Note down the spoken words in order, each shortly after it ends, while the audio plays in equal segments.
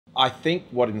I think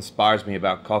what inspires me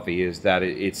about coffee is that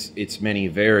it's many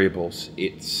variables.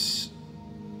 It's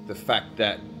the fact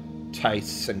that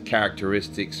tastes and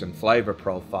characteristics and flavor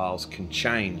profiles can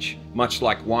change, much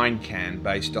like wine can,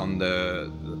 based on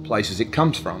the places it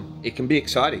comes from. It can be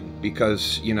exciting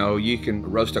because, you know, you can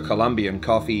roast a Colombian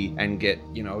coffee and get,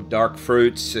 you know, dark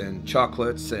fruits and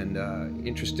chocolates and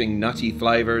interesting nutty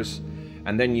flavors.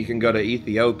 And then you can go to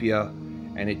Ethiopia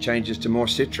and it changes to more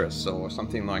citrus or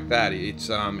something like that. It's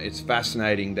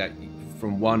fascinating that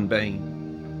from one bean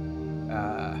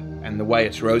and the way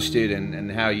it's roasted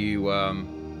and how you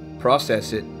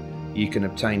process it, you can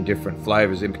obtain different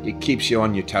flavors. It keeps you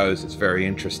on your toes. It's very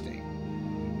interesting.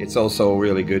 It's also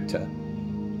really good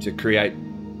to create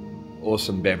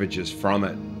awesome beverages from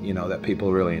it, you know, that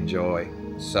people really enjoy.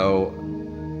 So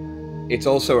it's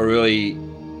also a really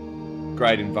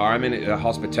great environment.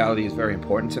 Hospitality is very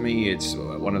important to me. It's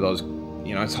one of those,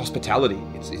 you know, it's hospitality.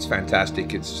 It's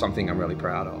fantastic. It's something I'm really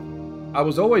proud of. I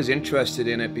was always interested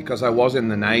in it because I was in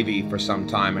the Navy for some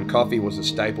time, and coffee was a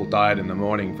staple diet in the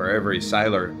morning for every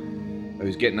sailor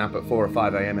who's getting up at 4 or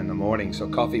 5 a.m. in the morning. So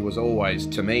coffee was always,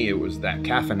 to me, it was that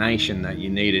caffeination that you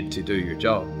needed to do your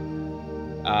job.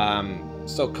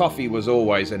 So coffee was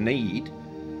always a need,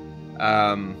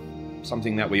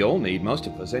 something that we all need, most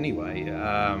of us anyway.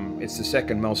 It's the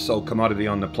second most sold commodity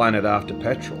on the planet after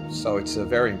petrol, so it's a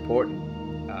very important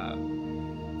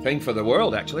thing for the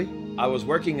world, actually. I was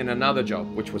working in another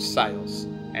job, which was sales,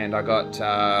 and I got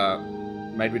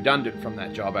made redundant from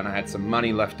that job, and I had some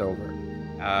money left over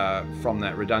from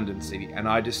that redundancy, and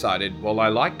I decided, well, I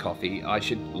like coffee, I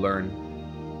should learn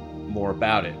more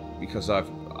about it because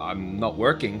I'm not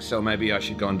working, so maybe I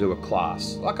should go and do a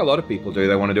class, like a lot of people do.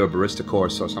 They want to do a barista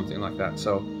course or something like that.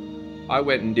 So I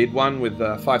went and did one with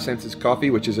 5 Senses Coffee,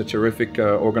 which is a terrific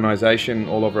organization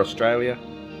all over Australia,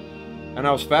 and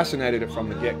I was fascinated from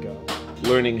the get-go,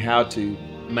 learning how to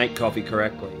make coffee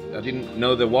correctly. I didn't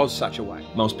know there was such a way.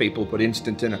 Most people put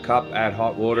instant in a cup, add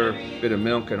hot water, bit of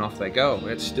milk, and off they go.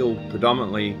 It's still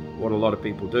predominantly what a lot of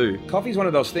people do. Coffee's one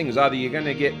of those things, either you're going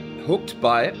to get hooked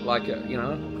by it, like, you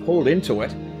know, pulled into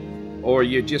it, or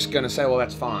you're just going to say, well,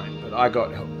 that's fine. But I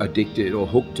got addicted or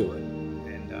hooked to it.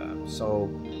 And so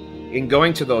in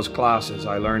going to those classes,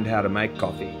 I learned how to make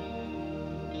coffee.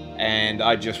 And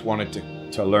I just wanted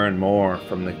to learn more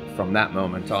from that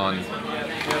moment on.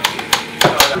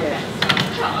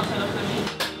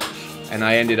 And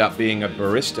I ended up being a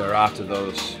barista after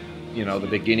those, you know, the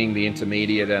beginning, the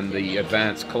intermediate, and the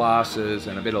advanced classes,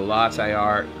 and a bit of latte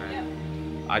art.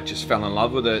 And I just fell in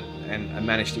love with it, and I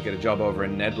managed to get a job over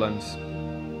in Netherlands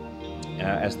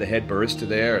as the head barista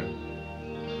there.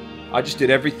 And I just did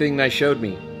everything they showed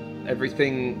me,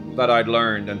 everything that I'd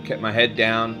learned, and kept my head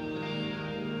down,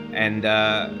 and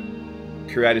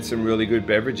created some really good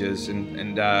beverages.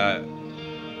 And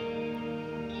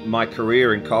my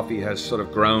career in coffee has sort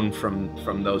of grown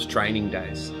from those training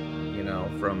days, you know,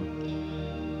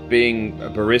 from being a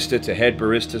barista to head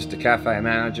baristas to cafe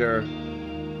manager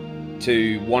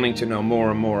to wanting to know more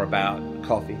and more about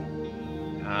coffee.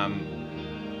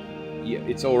 Yeah,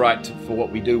 it's all right for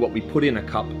what we do, what we put in a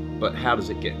cup, but how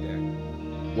does it get there?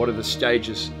 What are the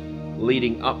stages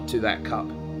leading up to that cup,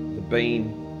 the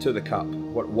bean to the cup?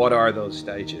 What are those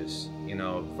stages? You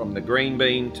know, from the green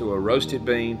bean to a roasted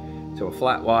bean to a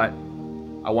flat white.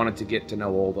 I wanted to get to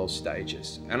know all those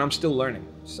stages, and I'm still learning.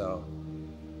 So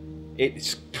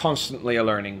it's constantly a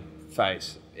learning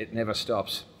phase. It never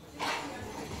stops.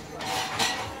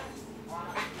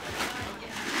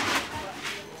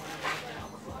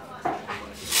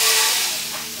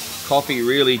 Coffee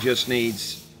really just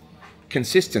needs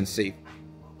consistency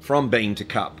from bean to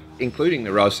cup, including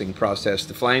the roasting process.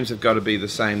 The flames have got to be the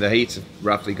same. The heats have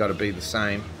roughly got to be the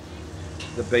same.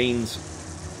 The beans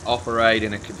operate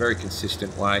in a very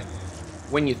consistent way.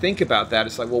 When you think about that,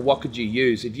 it's like, well, what could you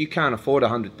use? If you can't afford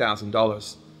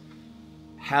 $100,000,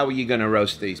 how are you going to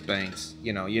roast these beans?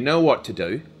 You know what to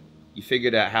do. You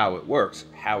figured out how it works.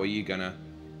 How are you going to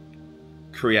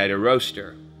create a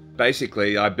roaster?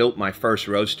 Basically, I built my first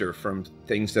roaster from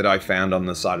things that I found on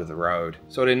the side of the road.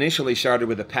 So it initially started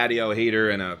with a patio heater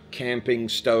and a camping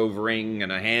stove ring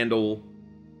and a handle.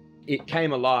 It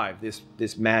came alive,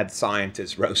 this mad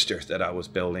scientist roaster that I was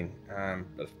building.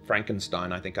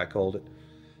 Frankenstein, I think I called it.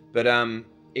 But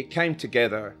it came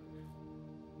together.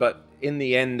 But in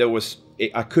the end,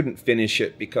 I couldn't finish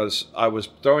it because I was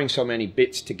throwing so many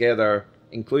bits together,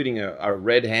 including a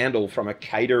red handle from a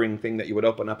catering thing that you would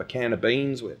open up a can of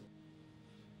beans with.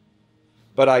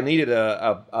 But I needed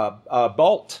a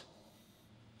bolt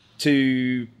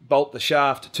to bolt the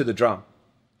shaft to the drum.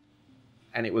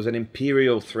 And it was an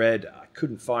imperial thread. I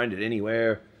couldn't find it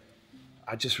anywhere.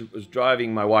 I just was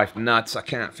driving my wife nuts. I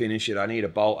can't finish it. I need a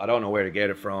bolt. I don't know where to get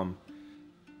it from.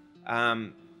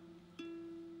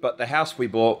 But the house we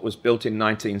bought was built in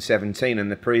 1917,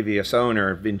 and the previous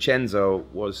owner, Vincenzo,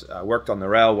 was worked on the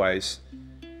railways.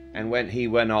 And when he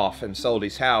went off and sold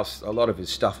his house, a lot of his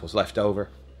stuff was left over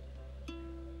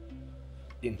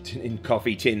in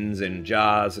coffee tins and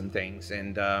jars and things.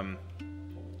 And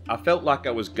I felt like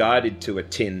I was guided to a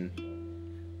tin.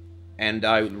 And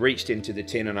I reached into the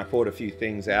tin and I poured a few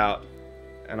things out,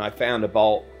 and I found a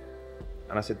bolt,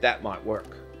 and I said, that might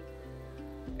work.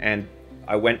 And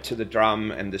I went to the drum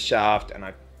and the shaft,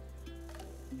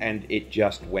 and it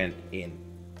just went in.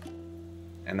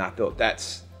 And I thought,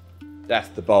 that's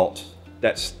the bolt.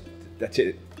 That's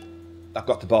it. I've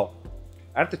got the bolt.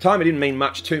 At the time, it didn't mean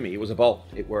much to me. It was a bolt.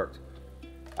 It worked.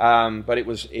 But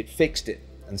it fixed it.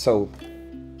 And so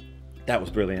that was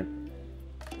brilliant.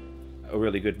 A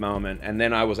really good moment. And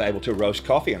then I was able to roast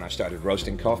coffee, and I started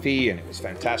roasting coffee, and it was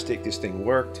fantastic. This thing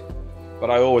worked. But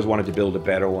I always wanted to build a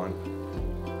better one.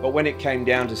 But when it came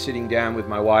down to sitting down with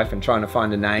my wife and trying to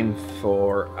find a name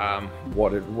for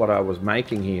what I was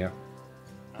making here,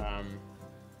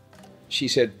 she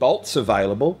said, bolt's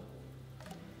available.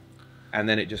 And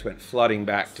then it just went flooding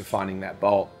back to finding that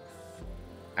bolt.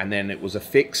 And then it was a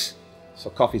fix. So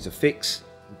coffee's a fix.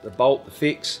 The bolt, the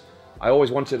fix. I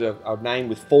always wanted a name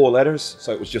with 4 letters.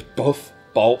 So it was just Buff,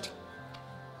 Bolt,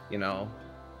 you know,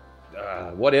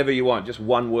 whatever you want, just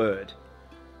one word.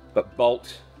 But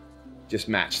bolt just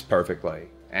matched perfectly.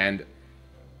 And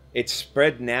it's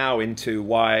spread now into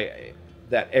why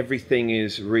that everything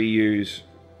is reuse,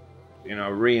 you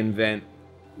know, reinvent,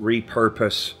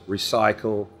 repurpose,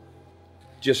 recycle,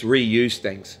 just reuse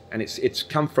things. And it's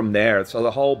come from there. So the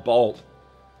whole bolt,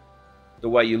 the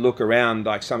way you look around,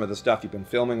 like some of the stuff you've been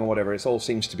filming or whatever, it all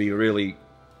seems to be really,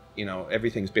 you know,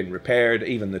 everything's been repaired.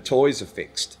 Even the toys are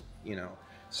fixed, you know.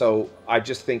 So I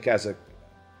just think as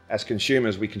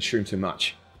consumers, we consume too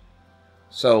much.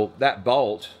 So that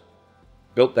bolt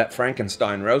built that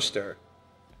Frankenstein roaster,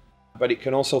 but it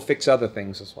can also fix other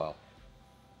things as well.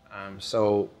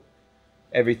 So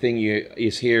everything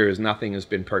is here as nothing has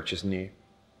been purchased new.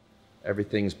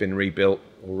 Everything's been rebuilt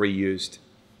or reused.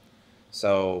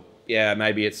 So yeah,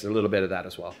 maybe it's a little bit of that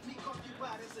as well.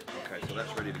 Okay, so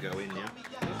that's ready to go in, yeah?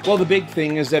 Well, the big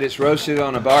thing is that it's roasted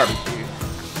on a barbecue.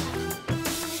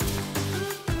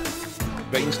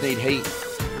 Beans need heat.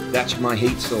 That's my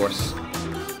heat source.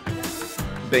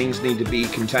 Beans need to be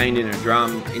contained in a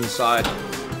drum inside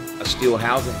a steel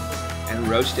housing and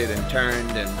roasted and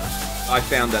turned, and I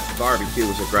found that the barbecue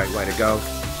was a great way to go.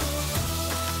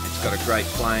 It's got a great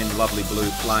flame, lovely blue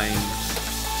flame.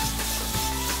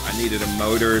 I needed a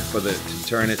motor to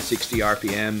turn it 60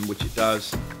 RPM, which it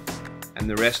does. And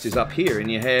the rest is up here in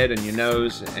your head and your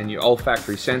nose and your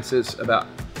olfactory senses about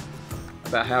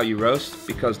how you roast,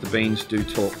 because the beans do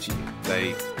talk to you.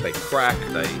 They crack,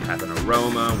 they have an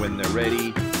aroma when they're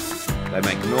ready, they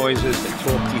make noises, they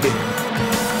talk to you.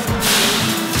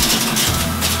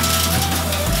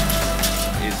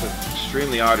 It's an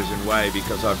extremely artisan way,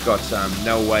 because I've got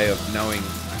no way of knowing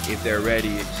if they're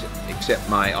ready except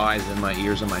my eyes and my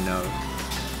ears and my nose.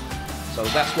 So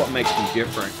that's what makes me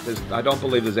different. I don't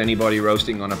believe there's anybody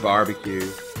roasting on a barbecue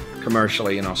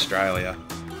commercially in Australia.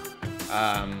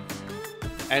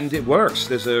 And it works.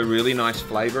 There's a really nice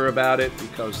flavor about it,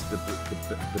 because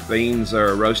the beans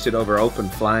are roasted over open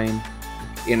flame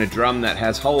in a drum that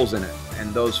has holes in it.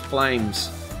 And those flames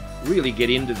really get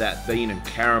into that bean and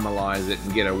caramelize it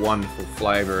and get a wonderful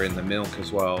flavor in the milk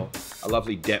as well. A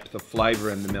lovely depth of flavor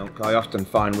in the milk. I often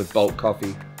find with bolt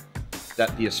coffee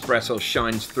that the espresso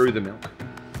shines through the milk.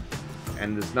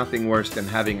 And there's nothing worse than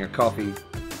having a coffee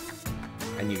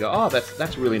and you go, oh,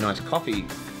 that's really nice coffee,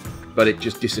 but it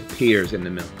just disappears in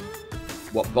the milk.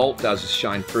 What Bolt does is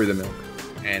shine through the milk,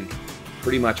 and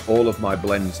pretty much all of my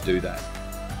blends do that.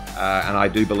 And I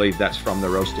do believe that's from the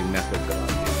roasting method that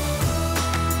I use.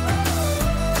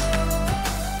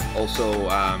 Also,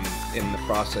 in the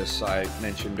process I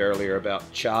mentioned earlier about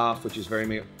chaff, which is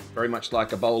very much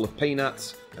like a bowl of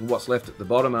peanuts, and what's left at the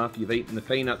bottom after you've eaten the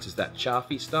peanuts is that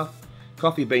chaffy stuff.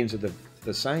 Coffee beans are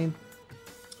the same,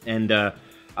 and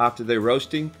after they're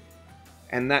roasting,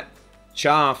 and that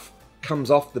chaff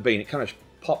comes off the bean, it kind of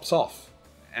pops off.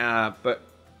 But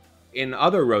in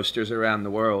other roasters around the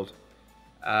world,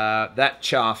 that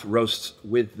chaff roasts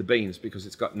with the beans because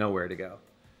it's got nowhere to go.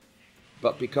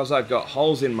 But because I've got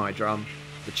holes in my drum,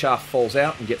 the chaff falls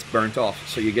out and gets burnt off,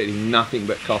 so you're getting nothing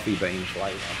but coffee bean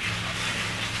flavor.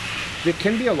 There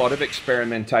can be a lot of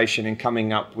experimentation in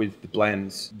coming up with the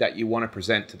blends that you want to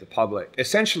present to the public.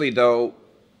 Essentially though,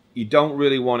 you don't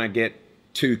really want to get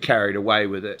too carried away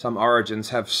with it. Some origins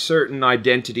have certain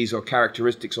identities or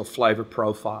characteristics or flavor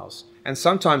profiles. And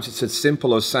sometimes it's as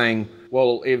simple as saying,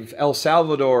 well, if El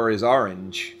Salvador is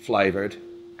orange flavored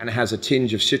and it has a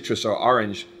tinge of citrus or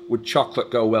orange, would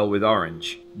chocolate go well with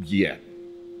orange? Yeah,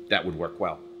 that would work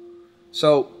well.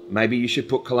 So maybe you should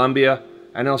put Colombia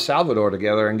and El Salvador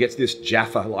together and get this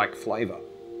Jaffa-like flavor.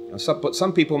 But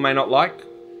some people may not like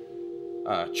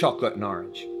chocolate and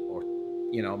orange, or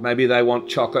maybe they want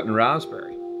chocolate and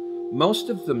raspberry. Most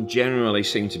of them generally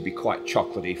seem to be quite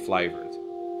chocolatey flavored,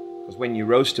 because when you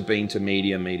roast a bean to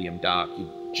medium dark,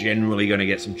 you're generally going to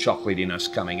get some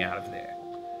chocolatiness coming out of there.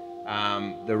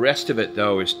 The rest of it,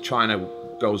 though, is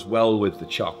goes well with the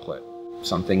chocolate.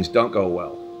 Some things don't go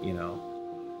well,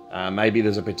 maybe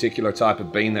there's a particular type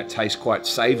of bean that tastes quite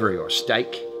savory, or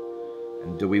steak,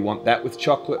 and do we want that with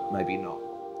chocolate? Maybe not.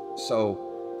 So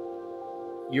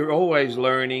you're always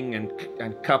learning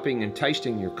and cupping and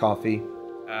tasting your coffee,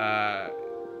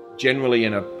 generally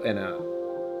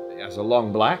as a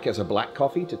long black, as a black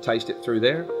coffee, to taste it through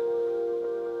there.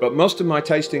 But most of my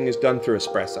tasting is done through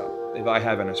espresso. If I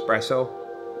have an espresso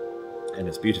and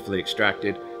it's beautifully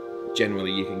extracted,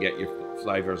 generally you can get your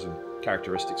flavors and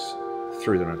characteristics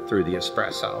through the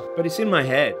espresso. But it's in my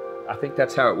head. I think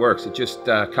that's how it works. It just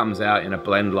comes out in a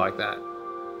blend like that.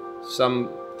 Some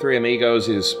Three Amigos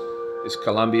is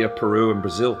Colombia, Peru, and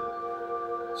Brazil.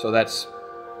 So that's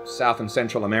South and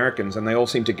Central Americans, and they all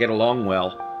seem to get along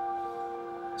well.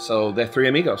 So they're Three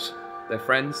Amigos. They're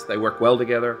friends, they work well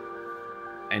together,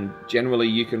 and generally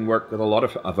you can work with a lot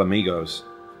of amigos,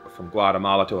 from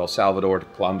Guatemala to El Salvador to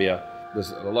Colombia.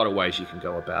 There's a lot of ways you can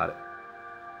go about it.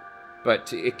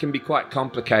 But it can be quite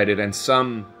complicated, and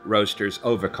some roasters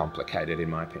overcomplicate it, in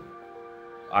my opinion.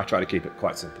 I try to keep it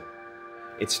quite simple.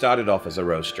 It started off as a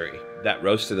roastery. That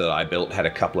roaster that I built had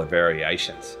a couple of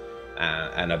variations,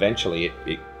 and eventually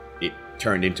it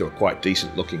turned into a quite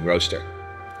decent looking roaster.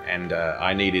 And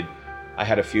I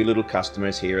had a few little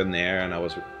customers here and there,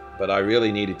 but I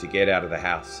really needed to get out of the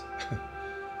house.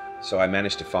 So I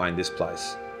managed to find this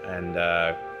place and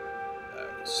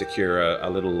secure a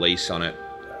little lease on it,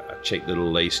 a cheap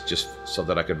little lease, just so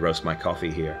that I could roast my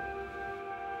coffee here.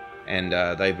 And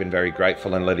they've been very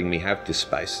grateful in letting me have this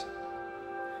space.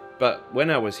 But when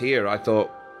I was here, I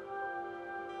thought,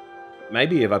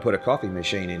 maybe if I put a coffee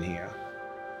machine in here,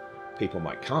 people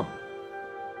might come.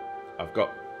 I've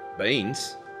got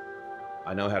beans,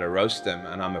 I know how to roast them,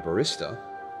 and I'm a barista.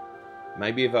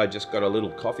 Maybe if I just got a little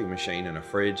coffee machine and a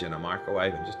fridge and a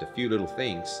microwave and just a few little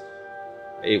things,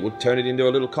 it would turn it into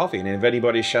a little coffee. And if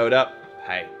anybody showed up,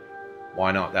 hey,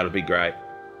 why not? That'll be great.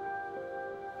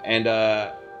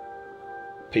 And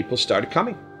people started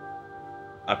coming.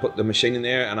 I put the machine in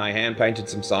there and I hand painted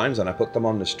some signs and I put them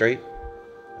on the street.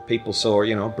 People saw,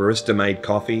 barista made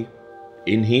coffee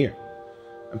in here.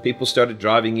 And people started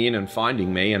driving in and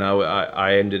finding me, and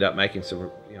I ended up making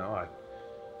some,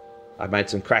 I made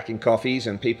some cracking coffees,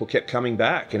 and people kept coming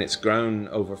back, and it's grown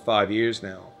over 5 years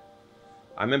now.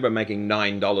 I remember making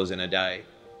 $9 in a day,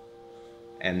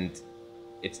 and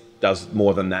it does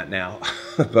more than that now.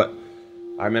 But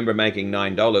I remember making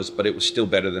 $9, but it was still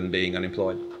better than being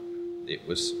unemployed. It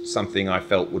was something I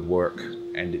felt would work,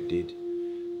 and it did.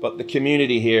 But the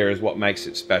community here is what makes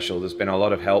it special. There's been a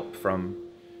lot of help from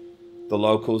the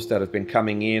locals that have been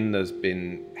coming in. There's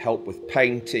been help with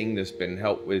painting, there's been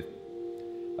help with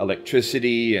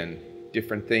electricity and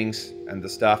different things, and the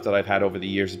staff that I've had over the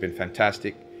years has been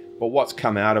fantastic. But what's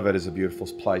come out of it is a beautiful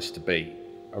place to be,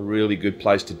 a really good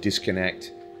place to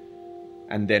disconnect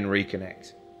and then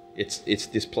reconnect. It's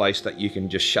this place that you can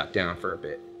just shut down for a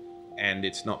bit, and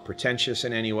it's not pretentious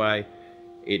in any way.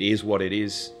 It is what it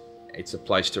is. It's a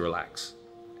place to relax,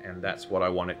 and that's what I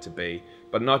want it to be.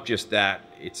 But not just that,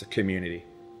 it's a community.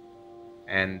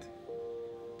 And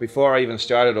before I even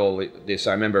started all this,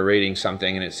 I remember reading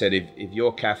something, and it said, if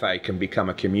your cafe can become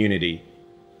a community,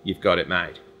 you've got it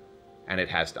made. And it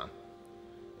has done.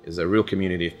 There's a real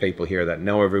community of people here that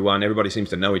know everyone. Everybody seems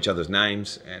to know each other's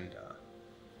names, and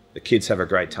the kids have a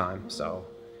great time. So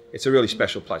it's a really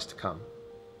special place to come,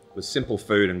 with simple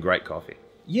food and great coffee.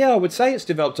 Yeah, I would say it's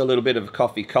developed a little bit of a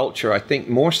coffee culture. I think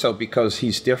more so because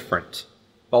he's different.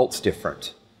 Bolt's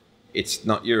different. It's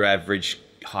not your average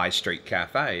high street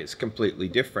cafe. It's completely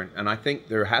different. And I think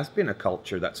there has been a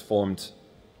culture that's formed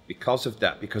because of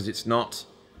that, because it's not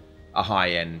a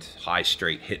high-end, high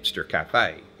street hipster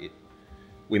cafe.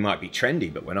 We might be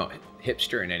trendy, but we're not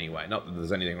hipster in any way. Not that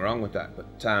there's anything wrong with that,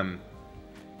 but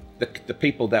the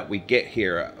people that we get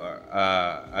here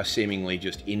are seemingly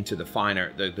just into the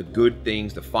finer, the good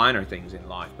things, the finer things in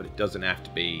life, but it doesn't have to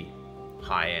be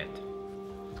high-end.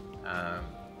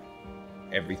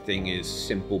 everything is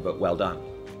simple but well done.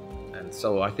 And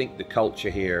so I think the culture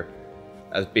here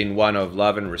has been one of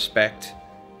love and respect.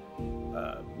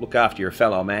 Look after your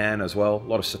fellow man as well. A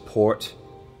lot of support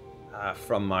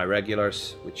from my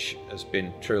regulars, which has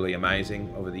been truly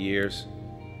amazing over the years.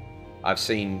 I've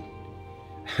seen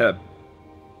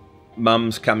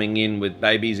mums coming in with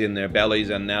babies in their bellies,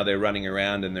 and now they're running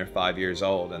around and they're 5 years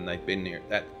old and they've been here.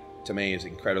 That to me is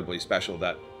incredibly special,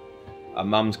 that a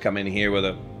mum's come in here with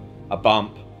a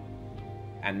bump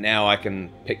and now I can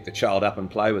pick the child up and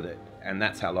play with it. And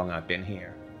that's how long I've been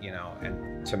here, you know.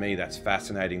 And to me that's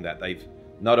fascinating, that they've,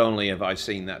 not only have I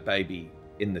seen that baby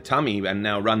in the tummy and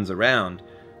now runs around,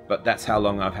 but that's how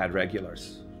long I've had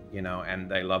regulars, you know, and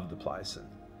they love the place and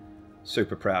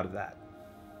super proud of that.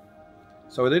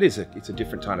 So it's a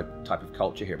different type of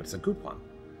culture here, but it's a good one.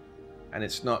 And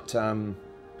it's not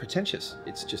pretentious.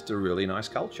 It's just a really nice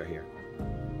culture here.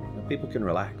 People can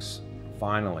relax,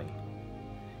 finally,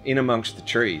 in amongst the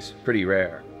trees, pretty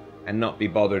rare, and not be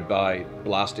bothered by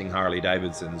blasting Harley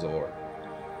Davidsons, or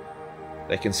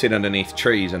they can sit underneath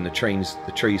trees and the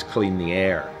trees clean the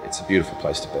air. It's a beautiful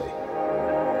place to be.